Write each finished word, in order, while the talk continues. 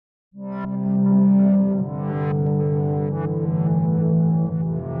My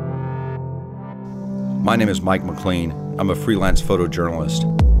name is Mike McLean. I'm a freelance photojournalist.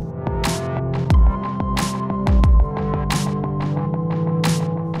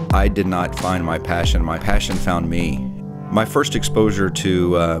 I did not find my passion. My passion found me. My first exposure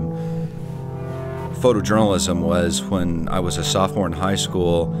to photojournalism was when I was a sophomore in high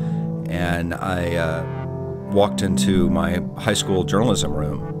school, and I walked into my high school journalism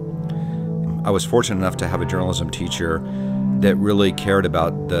room. I was fortunate enough to have a journalism teacher that really cared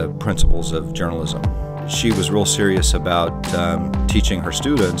about the principles of journalism. She was real serious about teaching her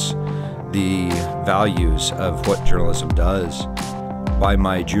students the values of what journalism does. By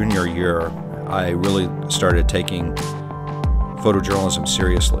my junior year, I really started taking photojournalism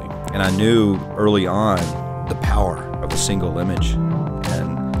seriously. And I knew early on the power of a single image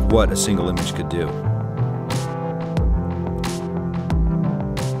and what a single image could do.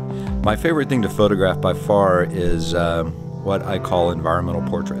 My favorite thing to photograph by far is what I call environmental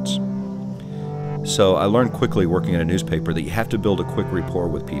portraits. So I learned quickly working in a newspaper that you have to build a quick rapport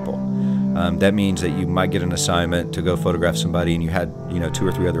with people. That means that you might get an assignment to go photograph somebody, and you had 2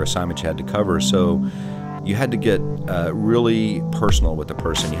 or 3 other assignments you had to cover. So you had to get really personal with the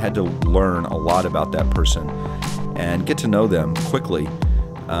person. You had to learn a lot about that person and get to know them quickly.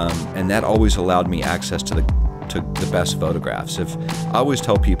 And that always allowed me access to the best photographs. I always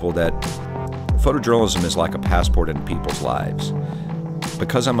tell people that photojournalism is like a passport into people's lives.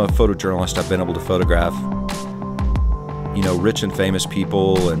 Because I'm a photojournalist, I've been able to photograph rich and famous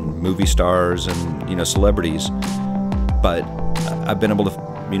people and movie stars and celebrities, but I've been able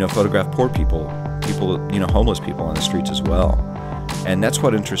to photograph poor people, homeless people on the streets as well. And that's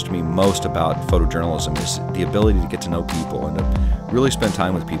what interests me most about photojournalism, is the ability to get to know people and to really spend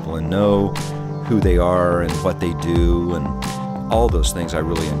time with people and know who they are and what they do, and all those things I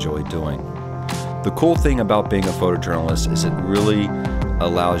really enjoy doing. The cool thing about being a photojournalist is it really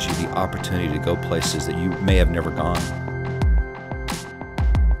allows you the opportunity to go places that you may have never gone.